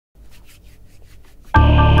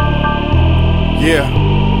Yeah.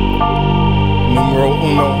 Numero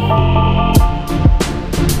uno.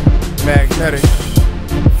 Magnetic.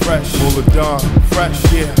 Fresh. Mullah Don.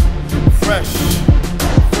 Fresh, yeah. Fresh.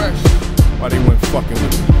 Why they went fucking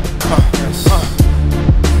with me?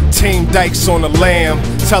 Team Dykes on the lamb.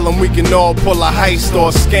 Tell them we can all pull a heist or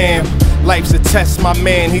a scam. Life's a test, my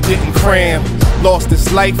man, he didn't cram. Lost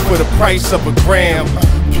his life for the price of a gram.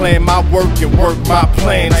 Plan my work and work my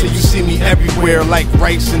plan till you see me everywhere like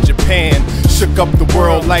rice in Japan. Shook up the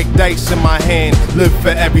world like dice in my hand. Live for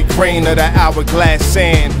every grain of that hourglass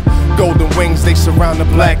sand. Golden wings, they surround the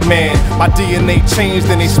black man. My DNA changed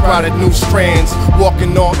and they sprouted new strands.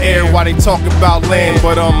 Walking on air while they talk about land.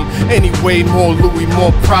 But anyway, more Louis,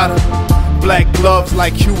 more Prada. Black gloves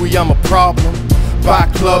like Huey, I'm a problem. Buy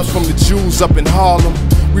clubs from the Jews up in Harlem.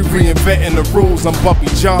 We reinventing the rules, I'm Bumpy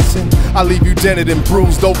Johnson. I leave you dented and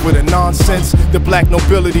bruised over the nonsense. The black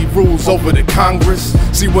nobility rules over the Congress.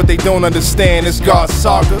 See what they don't understand is God's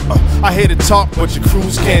saga. I hear the talk, but your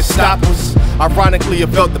crews can't stop us. Ironically, I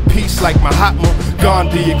felt the peace like Mahatma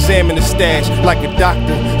Gandhi. Examine the stash like a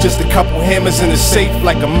doctor. Just a couple hammers in the safe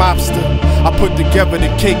like a mobster. I put together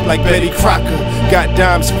the cake like Betty Crocker. Got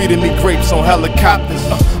dimes feeding me grapes on helicopters.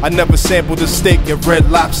 I never sampled a steak at Red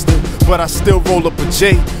Lobster, but I still roll up a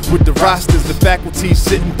J with the rosters. The faculty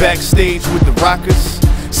sitting backstage with the rockers.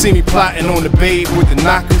 See me plotting on the babe with the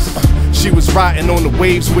knockers. She was riding on the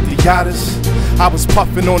waves with the yachters. I was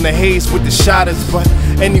puffing on the haze with the shotters. But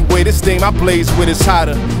anyway, this thing I blaze with is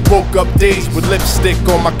hotter. Woke up dazed with lipstick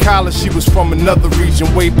on my collar. She was from another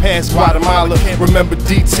region, way past Guatemala. Remember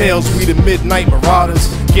details, we the midnight marauders.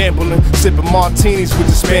 Gambling, sipping martinis with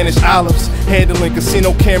the Spanish olives. Handling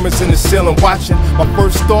casino cameras in the ceiling, watching. My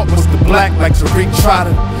first thought was the black like Tariq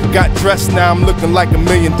Trotter. Got dressed, now I'm looking like $1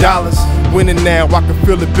 million. Winning now, I can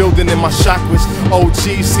feel it building in my chakras.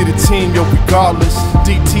 OGs see the team, yo, regardless.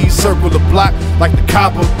 DT circle the block like the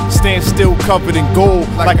Kaaba. Stand still covered in gold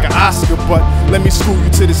like an Oscar. But let me school you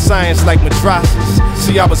to the science like madrasas.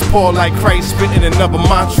 See, I was poor like Christ, spitting another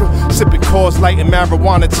mantra. Sipping cores, lighting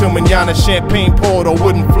marijuana till manana. Champagne poured on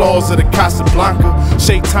wooden floors of the Casablanca.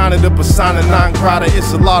 Shaitan of the persona non grata.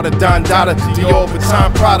 It's a lot of Don Dada. Dior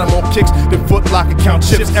Baton Prada. More kicks than Foot Locker, count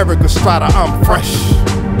chips. Eric Estrada, I'm fresh.